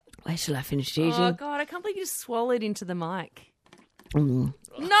Wait till I finish eating. Oh, God, I can't believe you just swallowed into the mic. Mm.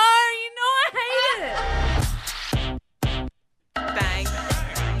 No, you know I hate it. Bang.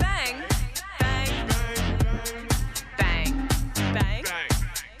 Bang. Bang. Bang. Bang.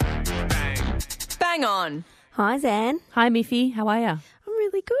 Bang. Bang on. Hi, Zan. Hi, Miffy. How are you? I'm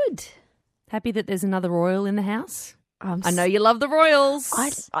really good. Happy that there's another royal in the house? I'm I know you love the royals.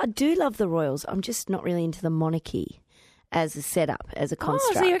 I do love the royals. I'm just not really into the monarchy as a setup, as a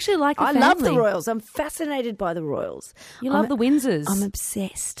construct. so you actually like the I love the family. royals. I'm fascinated by the royals. You love the Windsors. I'm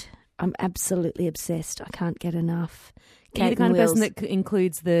obsessed. I'm absolutely obsessed. I can't get enough. Are you the Kate kind and of person Will's- that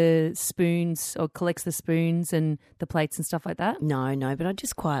includes the spoons or collects the spoons and the plates and stuff like that? No, but I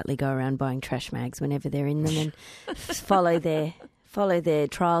just quietly go around buying trash mags whenever they're in them and follow their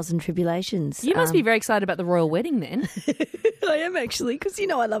trials and tribulations. You must be very excited about the royal wedding then. I am actually, because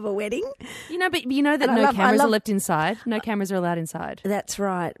I love a wedding. But you know that And I no love- cameras I are love- left inside. No cameras are allowed inside. That's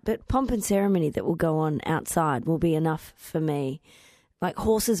right. But pomp and ceremony that will go on outside will be enough for me. Like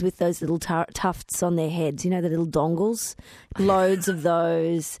horses with those little tufts on their heads, the little dongles, loads of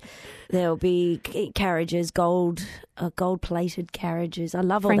those. There'll be carriages, gold-plated carriages. I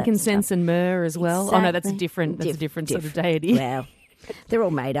love all that Frankincense stuff. and myrrh as well. Oh no, that's a Exactly. different. That's a different sort of deity. Well, they're all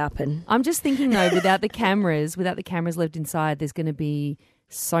made up, and I'm just thinking though, without the cameras left inside, there's going to be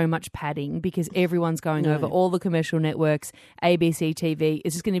so much padding because everyone's going over all the commercial networks, ABC TV.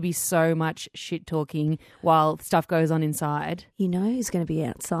 It's just going to be so much shit talking while stuff goes on inside. you know who's going to be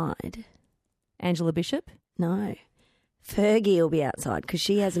outside? Angela Bishop. No. Fergie will be outside because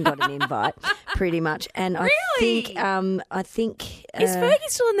she hasn't got an invite, pretty much. And I Really? think, Is Fergie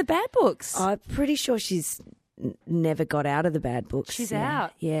still in the bad books? I'm pretty sure she's never got out of the bad books. She's Yeah.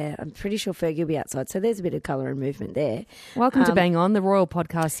 out. Yeah, I'm pretty sure Fergie will be outside. So there's a bit of colour and movement there. Welcome to Bang On, the royal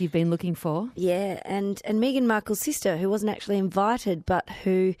podcast you've been looking for. Yeah, and Meghan Markle's sister, who wasn't actually invited, but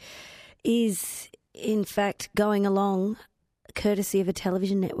who is in fact going along courtesy of a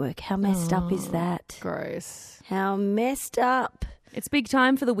television network. How messed up is that? Gross. How messed up. It's big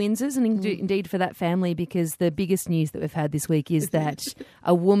time for the Windsors and indeed for that family because the biggest news that we've had this week is that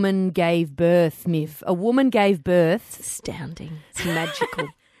a woman gave birth, Miff. A woman gave birth. Astounding. It's magical.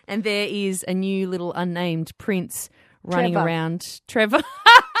 And there is a new little unnamed prince running Trevor. around. Trevor.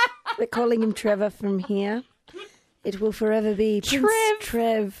 We're calling him Trevor from here. It will forever be Prince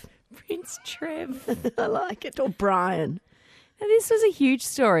Trev. Prince Trev. I like it. Or Brian. Now, this was a huge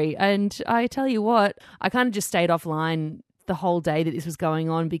story. And I tell you what, I kind of just stayed offline the whole day that this was going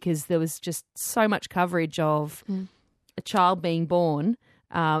on because there was just so much coverage of a child being born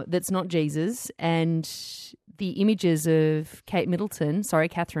that's not Jesus and the images of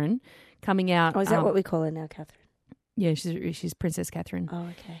Catherine, coming out. Oh, is that what we call her now, Catherine? Yeah, she's Princess Catherine. Oh,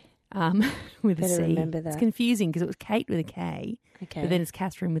 okay. With a Better C. remember that. It's confusing because it was Kate with a K, Okay. but then it's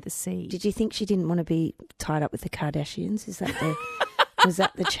Catherine with a C. Did you think she didn't want to be tied up with the Kardashians? Was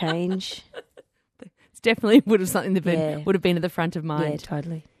that the change? It's definitely would have something that Yeah. would have been at the front of mind. Yeah,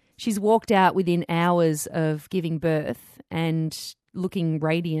 totally. She's walked out within hours of giving birth and looking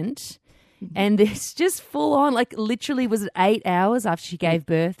radiant. And this just full on, like literally was it 8 hours after she gave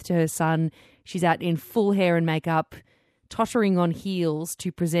birth to her son. She's out in full hair and makeup, tottering on heels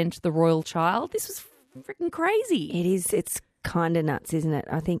to present the royal child. This was freaking crazy. It is. It's kind of nuts, isn't it?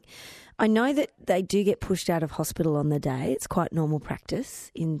 I know that they do get pushed out of hospital on the day. It's quite normal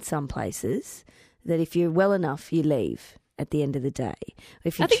practice in some places that if you're well enough, you leave at the end of the day.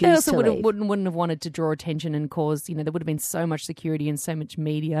 If you I think choose they also to leave. wouldn't have wanted to draw attention and cause, there would have been so much security and so much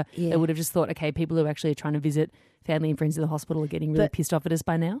media. Yeah. They would have just thought, okay, people who actually are trying to visit family and friends in the hospital are getting really pissed off at us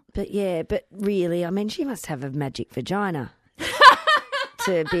by now. But really, she must have a magic vagina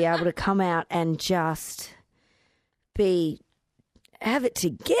to be able to come out and just have it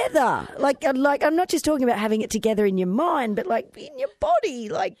together. Like I'm not just talking about having it together in your mind, but like in your body.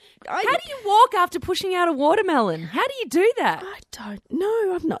 How do you walk after pushing out a watermelon? How do you do that? I don't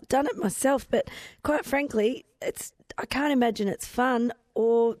know. I've not done it myself, but quite frankly, I can't imagine it's fun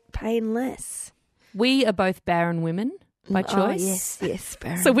or painless. We are both barren women by choice. Oh, yes,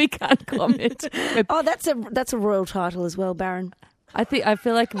 Baron. So we can't comment. Oh, that's a royal title as well, Baron. I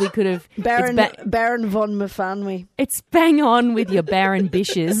feel like we could have Baron von Mafanwi. It's bang on with your barren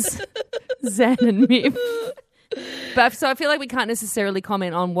bishes, Zan and Miff. But so I feel like we can't necessarily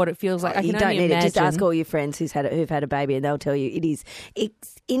comment on what it feels like. I You can don't only need imagine. it. Just ask all your friends who've had a baby, and they'll tell you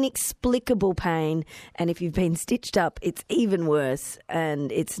it's inexplicable pain. And if you've been stitched up, it's even worse.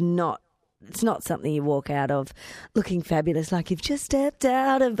 And it's not it's not something you walk out of looking fabulous, like you've just stepped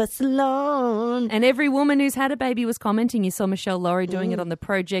out of a salon. And every woman who's had a baby was commenting. You saw Michelle Laurie doing it on The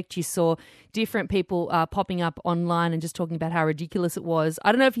Project. You saw different people popping up online and just talking about how ridiculous it was.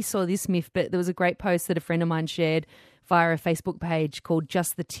 I don't know if you saw this, Miff, but there was a great post that a friend of mine shared via a Facebook page called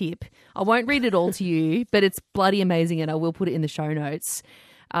Just the Tip. I won't read it all to you, but it's bloody amazing, and I will put it in the show notes.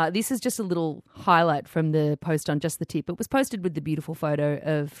 This is just a little highlight from the post on Just the Tip. It was posted with the beautiful photo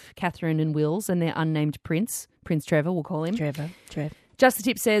of Catherine and Wills and their unnamed prince, Prince Trevor, we'll call him. Trev. Just the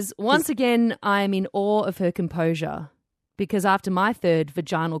Tip says, once again, I am in awe of her composure. Because after my third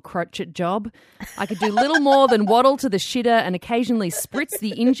vaginal crotchet job, I could do little more than waddle to the shitter and occasionally spritz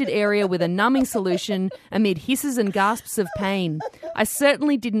the injured area with a numbing solution amid hisses and gasps of pain. I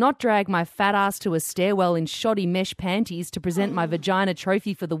certainly did not drag my fat ass to a stairwell in shoddy mesh panties to present my vagina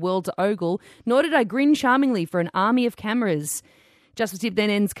trophy for the world to ogle, nor did I grin charmingly for an army of cameras. Just the Tip then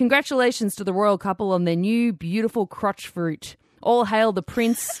ends, congratulations to the royal couple on their new beautiful crotch fruit. All hail the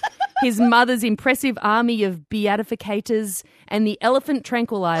prince, his mother's impressive army of beatificators, and the elephant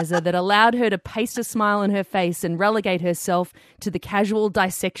tranquilizer that allowed her to paste a smile on her face and relegate herself to the casual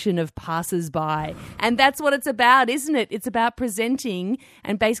dissection of passers-by. And that's what it's about, isn't it? It's about presenting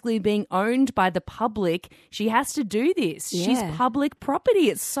and basically being owned by the public. She has to do this. Yeah. She's public property.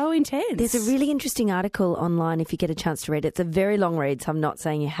 It's so intense. There's a really interesting article online if you get a chance to read it. It's a very long read, so I'm not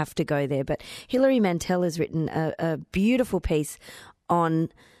saying you have to go there. But Hilary Mantel has written a beautiful piece on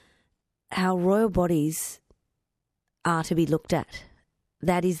how royal bodies are to be looked at.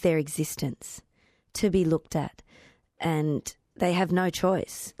 That is their existence, to be looked at. And they have no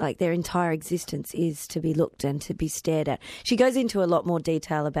choice. Like, their entire existence is to be looked and to be stared at. She goes into a lot more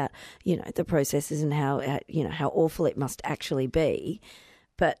detail about, the processes and how awful it must actually be.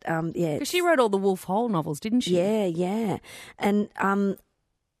 But, yeah. Because she wrote all the Wolf Hall novels, didn't she? Yeah. And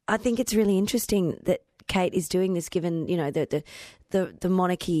I think it's really interesting that Kate is doing this, given, the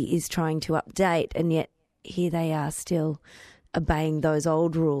monarchy is trying to update, and yet here they are still obeying those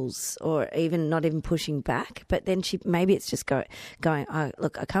old rules, or even not even pushing back. But then maybe it's just going, oh,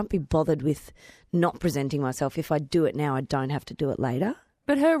 look, I can't be bothered with not presenting myself. If I do it now, I don't have to do it later.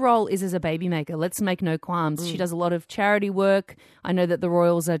 But her role is as a baby maker. Let's make no qualms. She does a lot of charity work. I know that the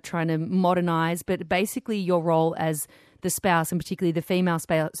royals are trying to modernise, but basically your role as the spouse, and particularly the female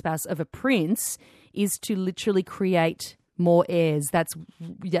spouse of a prince, is to literally create more heirs. That's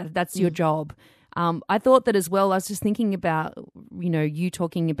your job. I thought that as well. I was just thinking about, you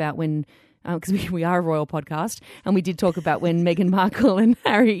talking about when, because we are a royal podcast, and we did talk about when Meghan Markle and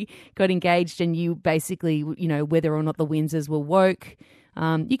Harry got engaged, and you basically, whether or not the Windsors were woke.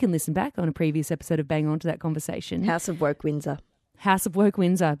 You can listen back on a previous episode of Bang On to that conversation. House of Woke Windsor. House of Woke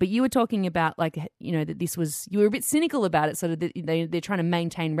Windsor. But you were talking about, that this was, you were a bit cynical about it, sort of that they're trying to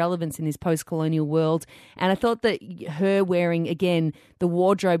maintain relevance in this post-colonial world. And I thought that her wearing, again, the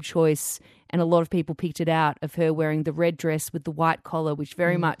wardrobe choice, and a lot of people picked it out, of her wearing the red dress with the white collar, which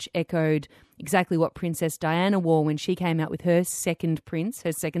very much echoed exactly what Princess Diana wore when she came out with her second prince,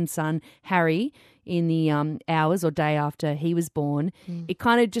 her second son, Harry, in the hours or day after he was born. It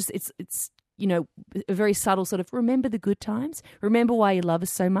kind of just, it's a very subtle sort of, remember the good times? Remember why you love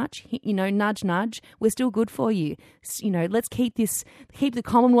us so much? Nudge, nudge, we're still good for you. Let's keep the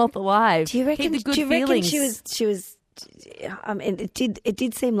Commonwealth alive. Do you reckon, keep the good feelings. she was, I mean, it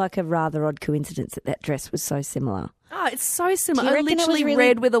did seem like a rather odd coincidence that dress was so similar. Oh, it's so similar. Do you reckon it was Literally really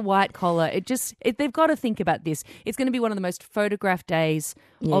red with a white collar. They've got to think about this. It's going to be one of the most photographed days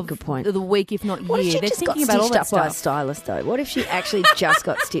of good point. the week, if not What if year. she They're just got thinking about all stitched that up by a stuff. stylist, though? What if she actually just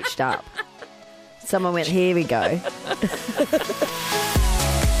got stitched up? Someone went, here we go.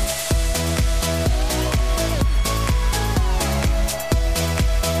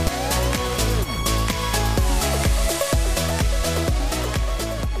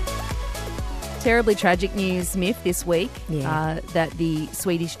 Terribly tragic news, Miff, this week, that the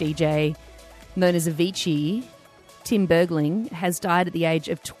Swedish DJ known as Avicii, Tim Bergling, has died at the age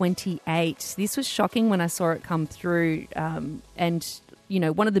of 28. This was shocking when I saw it come through, and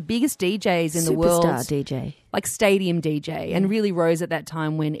one of the biggest DJs in the world. Superstar DJ. Like stadium DJ, and really rose at that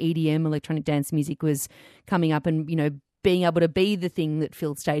time when EDM, electronic dance music, was coming up, and, being able to be the thing that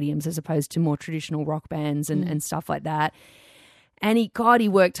filled stadiums as opposed to more traditional rock bands and stuff like that. And he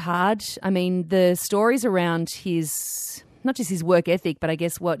worked hard. I mean, the stories around his, not just his work ethic, but I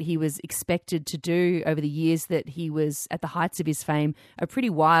guess what he was expected to do over the years that he was at the heights of his fame are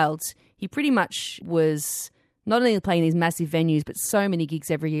pretty wild. He pretty much was not only playing these massive venues, but so many gigs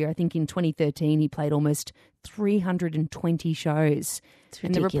every year. I think in 2013 he played almost 320 shows.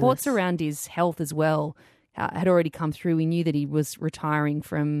 And the reports around his health as well had already come through. We knew that he was retiring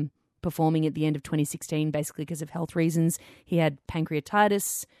from performing at the end of 2016, basically because of health reasons. He had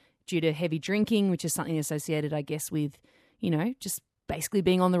pancreatitis due to heavy drinking, which is something associated, I guess, with, just basically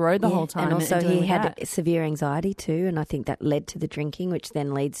being on the road the whole time. And also dealing he with had that. severe anxiety too, and I think that led to the drinking, which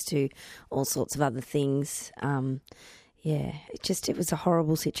then leads to all sorts of other things. It was a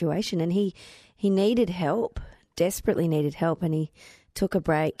horrible situation, and he needed help, desperately needed help, and he took a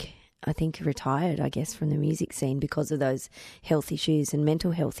break. I think he retired, I guess, from the music scene because of those health issues and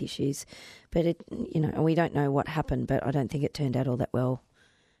mental health issues. But we don't know what happened, but I don't think it turned out all that well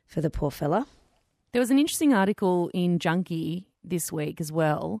for the poor fella. There was an interesting article in Junkie this week as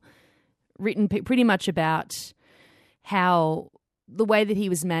well, written pretty much about how the way that he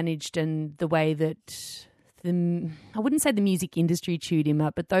was managed and the way that I wouldn't say the music industry chewed him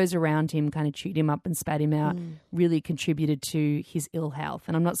up, but those around him kind of chewed him up and spat him out, really contributed to his ill health.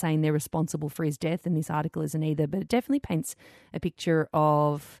 And I'm not saying they're responsible for his death, and this article isn't either, but it definitely paints a picture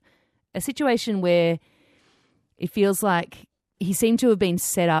of a situation where it feels like he seemed to have been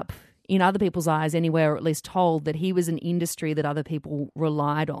set up in other people's eyes anyway, or at least told that he was an industry that other people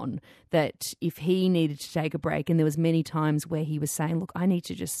relied on, that if he needed to take a break, and there was many times where he was saying, look, I need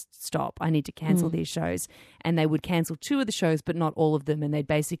to just stop, I need to cancel these shows, and they would cancel 2 of the shows but not all of them, and they'd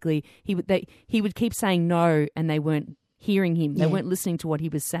basically, he would keep saying no, and they weren't hearing him, they weren't listening to what he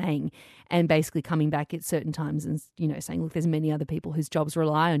was saying, and basically coming back at certain times and saying, look, there's many other people whose jobs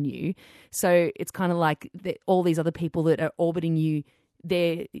rely on you. So it's kind of like all these other people that are orbiting you,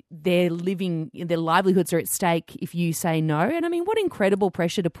 their livelihoods are at stake if you say no. And I mean, what incredible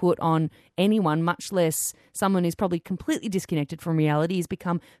pressure to put on anyone, much less someone who's probably completely disconnected from reality, has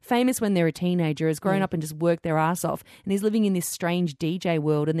become famous when they're a teenager, has grown up and just worked their ass off, and is living in this strange DJ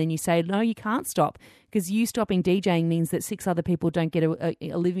world. And then you say, no, you can't stop, because you stopping DJing means that 6 other people don't get a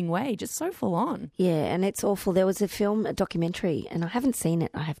living wage. It's so full on. Yeah, and it's awful. There was a documentary, and I haven't seen it,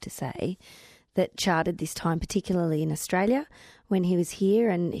 I have to say, that charted this time, particularly in Australia, when he was here,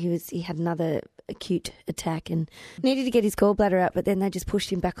 and he had another acute attack and needed to get his gallbladder out, but then they just pushed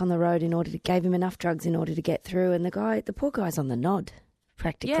him back on the road gave him enough drugs in order to get through, and the poor guy's on the nod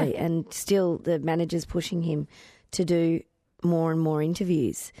practically, and still the manager's pushing him to do more and more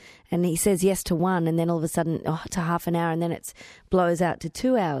interviews, and he says yes to one, and then all of a sudden to half an hour, and then it blows out to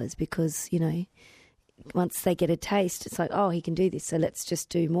 2 hours because once they get a taste, it's like, oh, he can do this, so let's just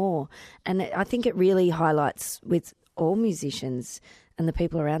do more. And I think it really highlights with all musicians and the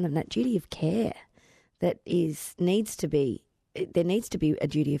people around them that duty of care there needs to be a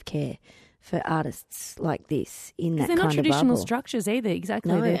duty of care for artists like this in that kind of bubble. They're not traditional structures either,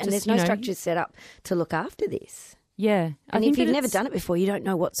 exactly. No, and there's no structures set up to look after this. Yeah. And if you've never done it before, you don't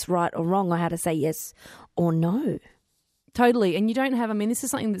know what's right or wrong or how to say yes or no. Totally. And you don't have, this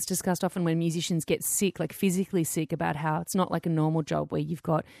is something that's discussed often when musicians get sick, like physically sick, about how it's not like a normal job where you've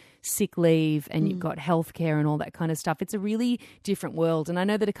got sick leave and you've got healthcare and all that kind of stuff. It's a really different world. And I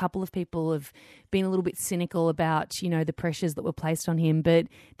know that a couple of people have been a little bit cynical about, the pressures that were placed on him, but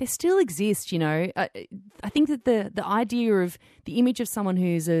they still exist, I think that the idea of the image of someone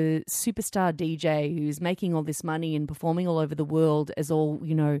who's a superstar DJ who's making all this money and performing all over the world as all,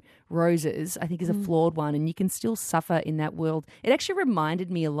 roses, I think is a flawed one, and you can still suffer in that world. It actually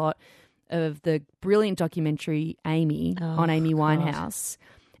reminded me a lot of the brilliant documentary Amy on Amy Winehouse.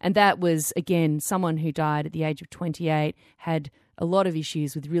 And that was, again, someone who died at the age of 28, had a lot of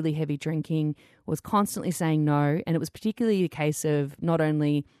issues with really heavy drinking, was constantly saying no. And it was particularly the case of not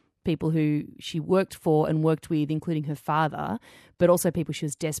only people who she worked for and worked with, including her father, but also people she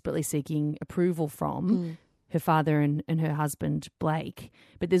was desperately seeking approval from, her father and her husband, Blake.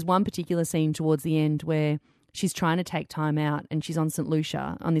 But there's one particular scene towards the end where she's trying to take time out and she's on St.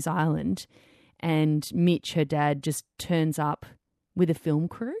 Lucia on this island, and Mitch, her dad, just turns up with a film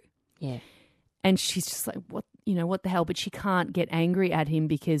crew. Yeah. And she's just like, what the hell? But she can't get angry at him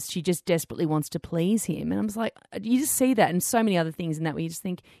because she just desperately wants to please him. And I was like, you just see that and so many other things in that where you just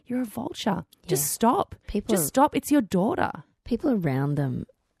think, you're a vulture. Yeah. Just stop. Stop. It's your daughter. People around them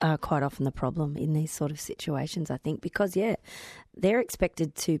are quite often the problem in these sort of situations, I think, because, they're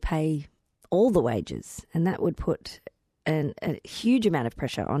expected to pay all the wages, and that would put a huge amount of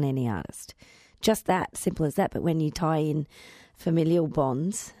pressure on any artist. Just that, simple as that. But when you tie in familial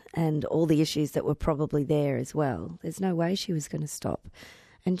bonds and all the issues that were probably there as well, there's no way she was going to stop.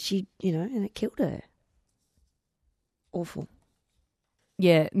 And she, and it killed her. Awful.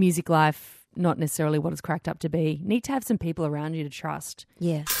 Yeah, music life, not necessarily what it's cracked up to be. Need to have some people around you to trust.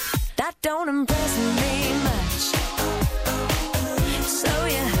 Yeah. That don't impress me much. So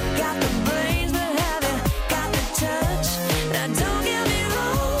you got the brains, but have you got the touch? Now don't get me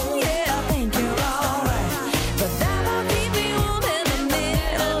wrong, I think you're alright, but that won't keep me warm in the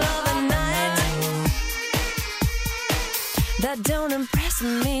middle of the that don't impress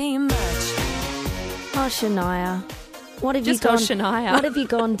me much. Oh, Shania. What have Just you gone? Shania. What have you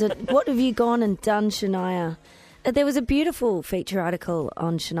gone? What have you gone and done, Shania? There was a beautiful feature article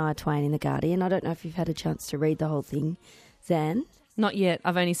on Shania Twain in The Guardian. I don't know if you've had a chance to read the whole thing, Zan. Not yet.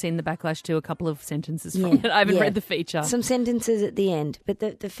 I've only seen the backlash to a couple of sentences from it. I haven't read the feature. Some sentences at the end. But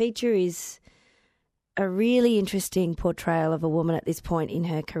the feature is a really interesting portrayal of a woman at this point in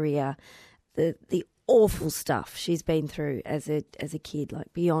her career. The awful stuff she's been through as a kid,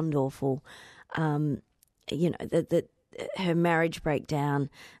 like beyond awful. Her marriage breakdown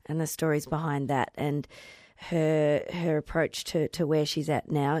and the stories behind that, and her approach to where she's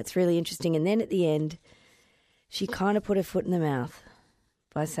at now. It's really interesting. And then at the end, she kind of put her foot in the mouth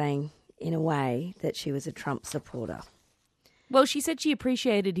by saying, in a way, that she was a Trump supporter. Well, she said she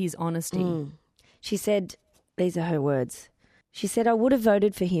appreciated his honesty. She said, these are her words. She said, I would have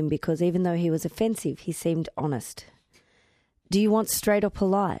voted for him because even though he was offensive, he seemed honest. Do you want straight or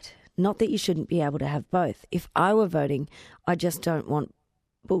polite? Not that you shouldn't be able to have both. If I were voting, I just don't want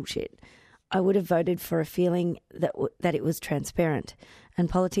bullshit. I would have voted for a feeling that it was transparent. And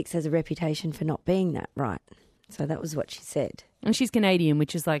politics has a reputation for not being that, right? So that was what she said. And she's Canadian,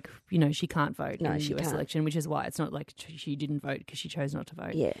 which is like, she can't vote in the she US can't. election, which is why it's not like she didn't vote because she chose not to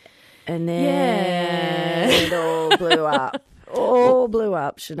vote. Yeah. And then it all blew up. All blew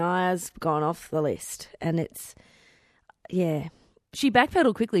up. Shania's gone off the list. And it's, She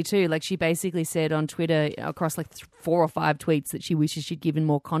backpedaled quickly too. Like she basically said on Twitter across like 4 or 5 tweets that she wishes she'd given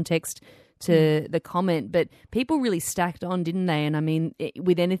more context to the comment. But people really stacked on, didn't they? And I mean,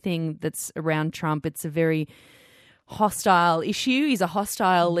 with anything that's around Trump, it's a very hostile issue. He's a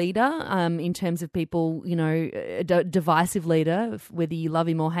hostile leader in terms of people, a divisive leader, whether you love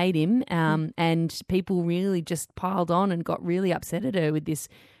him or hate him. And people really just piled on and got really upset at her with this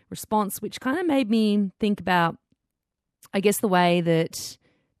response, which kind of made me think about, I guess, the way that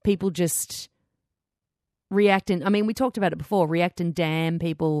people just react and, we talked about it before, react and damn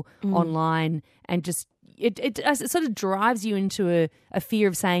people online, and just it sort of drives you into a fear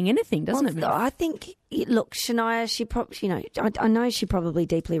of saying anything, doesn't it? I think, look, Shania, she probably, I know she probably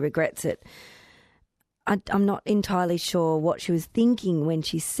deeply regrets it. I'm not entirely sure what she was thinking when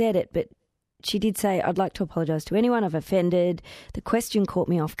she said it, but she did say, I'd like to apologise to anyone I've offended. The question caught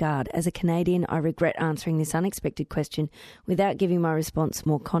me off guard. As a Canadian, I regret answering this unexpected question without giving my response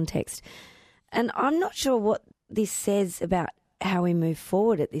more context. And I'm not sure what this says about how we move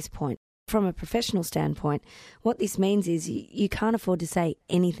forward at this point. From a professional standpoint, what this means is you can't afford to say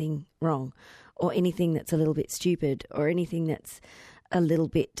anything wrong or anything that's a little bit stupid or anything that's a little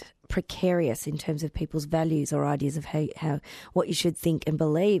bit precarious in terms of people's values or ideas of how what you should think and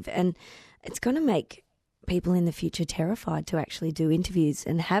believe. And it's going to make people in the future terrified to actually do interviews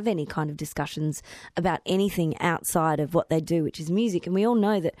and have any kind of discussions about anything outside of what they do, which is music. And we all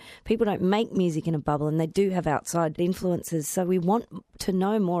know that people don't make music in a bubble and they do have outside influences. So we want to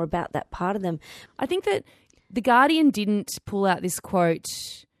know more about that part of them. I think that The Guardian didn't pull out this quote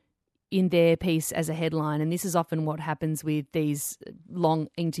in their piece as a headline, and this is often what happens with these long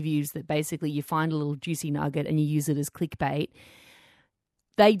interviews, that basically you find a little juicy nugget and you use it as clickbait.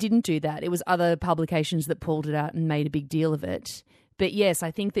 They didn't do that. It was other publications that pulled it out and made a big deal of it. But yes, I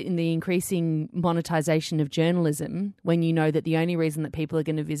think that in the increasing monetization of journalism, when you know that the only reason that people are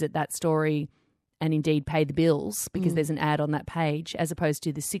going to visit that story and indeed pay the bills because there's an ad on that page, as opposed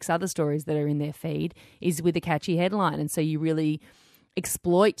to the 6 other stories that are in their feed, is with a catchy headline. And so you really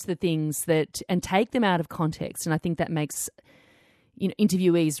exploit the things and take them out of context. And I think that makes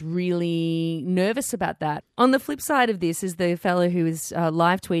interviewees really nervous about that. On the flip side of this is the fellow who is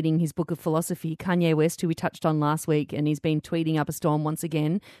live tweeting his book of philosophy, Kanye West, who we touched on last week, and he's been tweeting up a storm once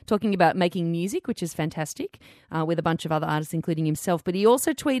again, talking about making music, which is fantastic, with a bunch of other artists, including himself. But he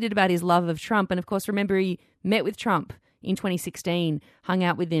also tweeted about his love of Trump. And of course, remember, he met with Trump in 2016, hung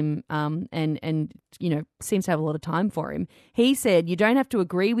out with him, and seems to have a lot of time for him. He said, "You don't have to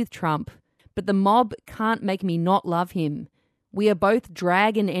agree with Trump, but the mob can't make me not love him. We are both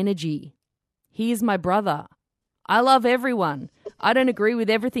dragon energy. He is my brother. I love everyone. I don't agree with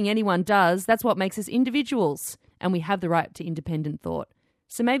everything anyone does. That's what makes us individuals. And we have the right to independent thought."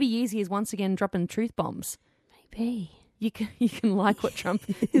 So maybe Yeezy is once again dropping truth bombs. Maybe. You can like what Trump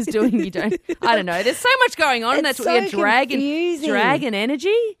is doing. You don't. I don't know. There's so much going on. It's That's what so we're confusing. dragon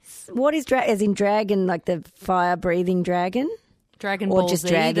energy. What is as in dragon, like the fire-breathing dragon? Dragon Or Ball just Z,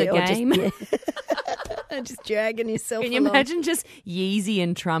 dragon, the or just- game. Just dragging yourself Can you imagine just Yeezy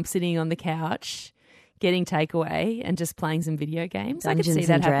and Trump sitting on the couch, getting takeaway and just playing some video games? I could see Dungeons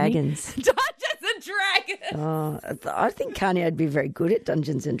that and happening. Dragons. Dungeons and Dragons. Oh, I think Kanye would be very good at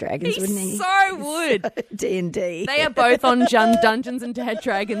Dungeons and Dragons, wouldn't he? so would. D&D. They are both on Dungeons and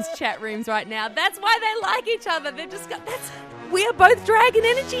Dragons chat rooms right now. That's why they like each other. They've just got we are both dragon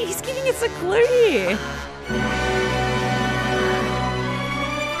energy. He's giving us a clue here.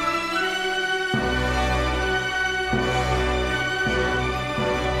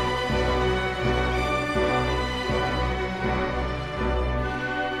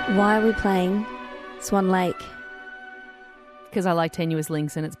 Why are we playing Swan Lake? Because I like Tenuous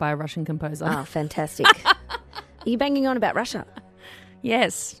Links and it's by a Russian composer. Oh, fantastic. Are you banging on about Russia?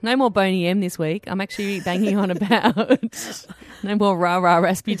 Yes, no more Boney M this week. I'm actually banging on about no more rah-rah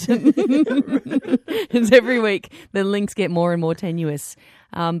Rasputin. Because every week the links get more and more tenuous.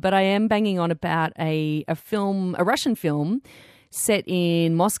 But I am banging on about a Russian film set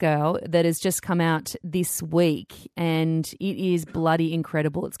in Moscow that has just come out this week, and it is bloody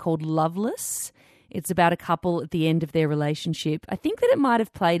incredible. It's called Loveless. It's about a couple at the end of their relationship. I think that it might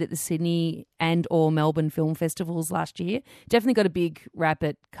have played at the Sydney and or Melbourne film festivals last year. Definitely got a big rap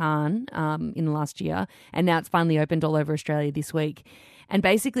at Cannes in the last year, and now it's finally opened all over Australia this week. And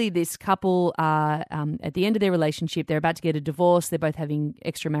basically this couple are at the end of their relationship. They're about to get a divorce. They're both having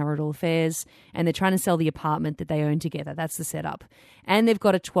extramarital affairs, and they're trying to sell the apartment that they own together. That's the setup. And they've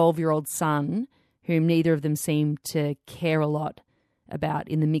got a 12-year-old son whom neither of them seem to care a lot about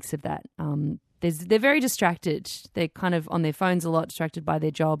in the mix of that. They're very distracted. They're kind of on their phones a lot, distracted by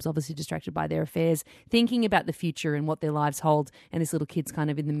their jobs, obviously distracted by their affairs, thinking about the future and what their lives hold, and this little kid's kind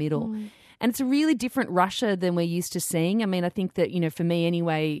of in the middle. And it's a really different Russia than we're used to seeing. I mean, I think that, for me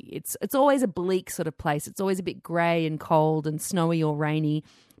anyway, it's always a bleak sort of place. It's always a bit grey and cold and snowy or rainy.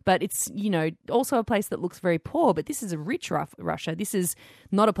 But it's, also a place that looks very poor. But this is a rich Russia. This is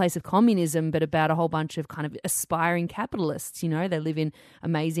not a place of communism, but about a whole bunch of kind of aspiring capitalists. They live in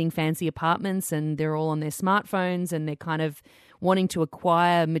amazing fancy apartments and they're all on their smartphones and they're kind of wanting to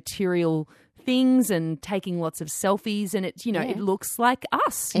acquire material things and taking lots of selfies, and it looks like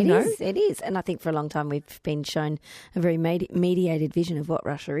us. It is. And I think for a long time we've been shown a very mediated vision of what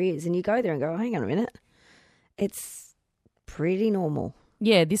Russia is. And you go there and go, hang on a minute, it's pretty normal.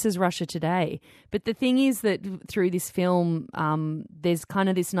 Yeah, this is Russia today. But the thing is that through this film, there's kind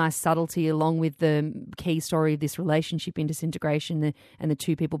of this nice subtlety along with the key story of this relationship in disintegration and the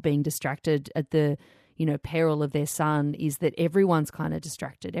two people being distracted at the peril of their son, is that everyone's kind of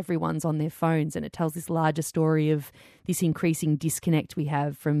distracted. Everyone's on their phones, and it tells this larger story of this increasing disconnect we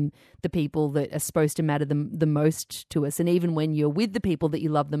have from the people that are supposed to matter the most to us. And even when you're with the people that you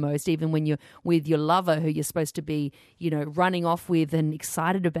love the most, even when you're with your lover who you're supposed to be, running off with and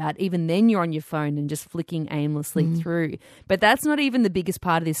excited about, even then you're on your phone and just flicking aimlessly through. But that's not even the biggest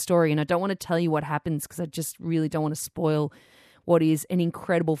part of this story, and I don't want to tell you what happens because I just really don't want to spoil what is an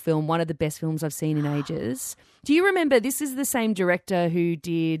incredible film, one of the best films I've seen in ages. Do you remember, this is the same director who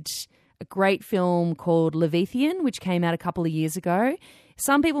did a great film called Leviathan, which came out a couple of years ago.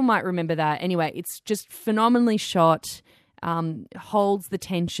 Some people might remember that. Anyway, it's just phenomenally shot, holds the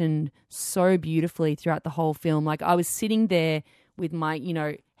tension so beautifully throughout the whole film. Like, I was sitting there with my,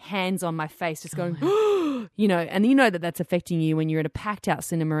 hands on my face just going, and that's affecting you when you're in a packed out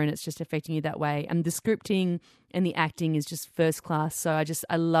cinema and it's just affecting you that way. And the scripting and the acting is just first class. So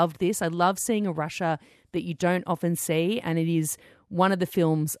I loved this. I love seeing a Russia that you don't often see, and it is one of the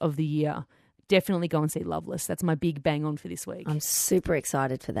films of the year. Definitely go and see Loveless. That's my big bang on for this week. I'm super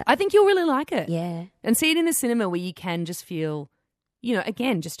excited for that. I think you'll really like it. Yeah. And see it in the cinema where you can just feel,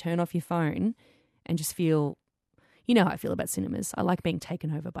 again, just turn off your phone and just feel, how I feel about cinemas. I like being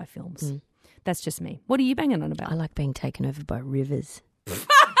taken over by films. That's just me. What are you banging on about? I like being taken over by rivers.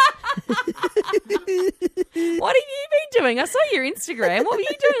 What have you been doing? I saw your Instagram. What were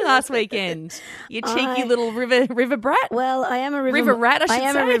you doing last weekend? You cheeky little river brat? Well, I am a river rat, I should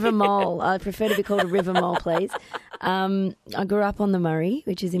am a say. river mole. I prefer to be called a river mole, please. I grew up on the Murray,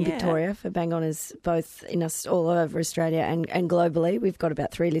 which is in Victoria, for bang-oners both in us all over Australia and globally. We've got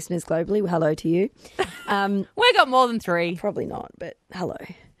about 3 listeners globally. Well, hello to you. We got more than 3. Probably not, but hello.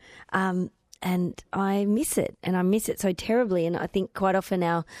 And I miss it, and I miss it so terribly. And I think quite often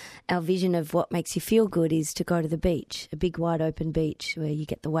our vision of what makes you feel good is to go to the beach, a big wide open beach where you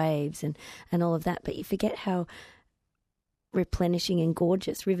get the waves and all of that. But you forget how replenishing and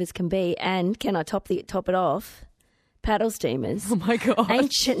gorgeous rivers can be. And can I top it off? paddle steamers. Oh my God.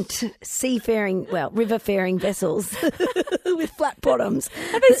 Ancient river-faring vessels with flat bottoms.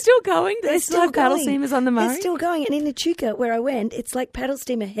 Are they still going? They still have paddle going. steamers on the Murray? They're still going. And in Echuca, where I went, it's like paddle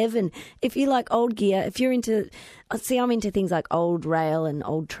steamer heaven. If you like old gear, if you're into... See, I'm into things like old rail and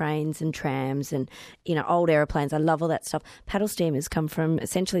old trains and trams and, old aeroplanes. I love all that stuff. Paddle steamers come from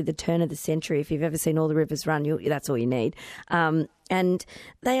essentially the turn of the century. If you've ever seen All the Rivers Run, that's all you need. And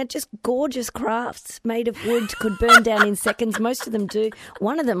they are just gorgeous crafts made of wood, could burn down in seconds. Most of them do.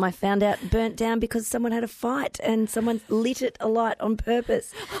 One of them I found out burnt down because someone had a fight and someone lit it alight on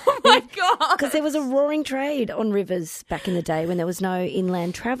purpose. Oh my God. Because there was a roaring trade on rivers back in the day when there was no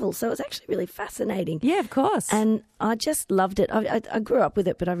inland travel. So it was actually really fascinating. Yeah, of course. And I just loved it. I grew up with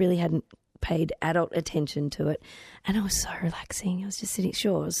it, but I really hadn't paid adult attention to it. And it was so relaxing. I was just sitting, I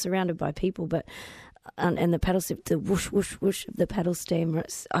was surrounded by people, but... And the paddle steam, the whoosh, whoosh, whoosh of the paddle steamer.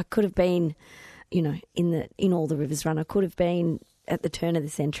 I could have been, in All the Rivers Run. I could have been at the turn of the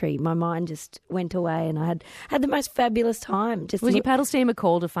century. My mind just went away, and I had the most fabulous time. Was your paddle steamer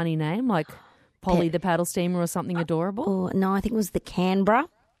called a funny name, like Polly the Paddle Steamer or something adorable? Oh, no, I think it was the Canberra.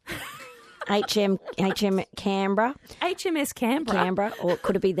 HM Canberra. HMS Canberra. Canberra, or it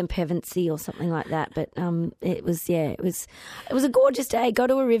could have been the Pevensey or something like that. But it was a gorgeous day. Go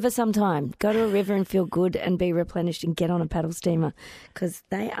to a river sometime. Go to a river and feel good and be replenished and get on a paddle steamer because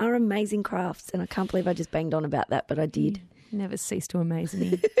they are amazing crafts. And I can't believe I just banged on about that, but I did. Never cease to amaze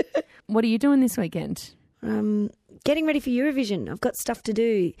me. What are you doing this weekend? Getting ready for Eurovision. I've got stuff to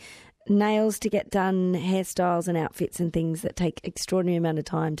do. Nails to get done, hairstyles and outfits and things that take extraordinary amount of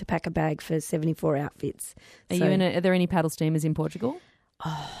time to pack a bag for 74 outfits. Are there any paddle steamers in Portugal?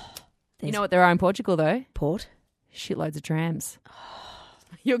 You know what there are in Portugal though? Port. Shitloads of trams.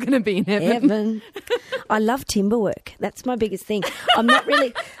 You're going to be in heaven. I love timber work. That's my biggest thing. I'm not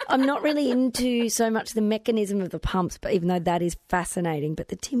really into so much the mechanism of the pumps, but even though that is fascinating, but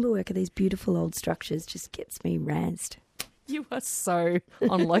the timber work of these beautiful old structures just gets me razzed. You are so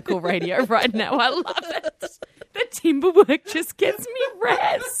on local radio right now. I love it. The timber work just gets me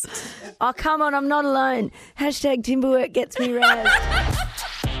razzed. Oh, come on, I'm not alone. Hashtag timber work gets me razzed.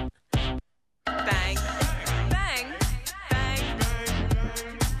 Bang. Bang. Bang.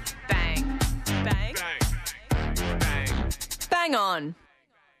 Bang. Bang. Bang on.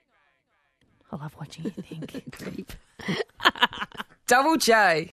 I love watching you think. Double J.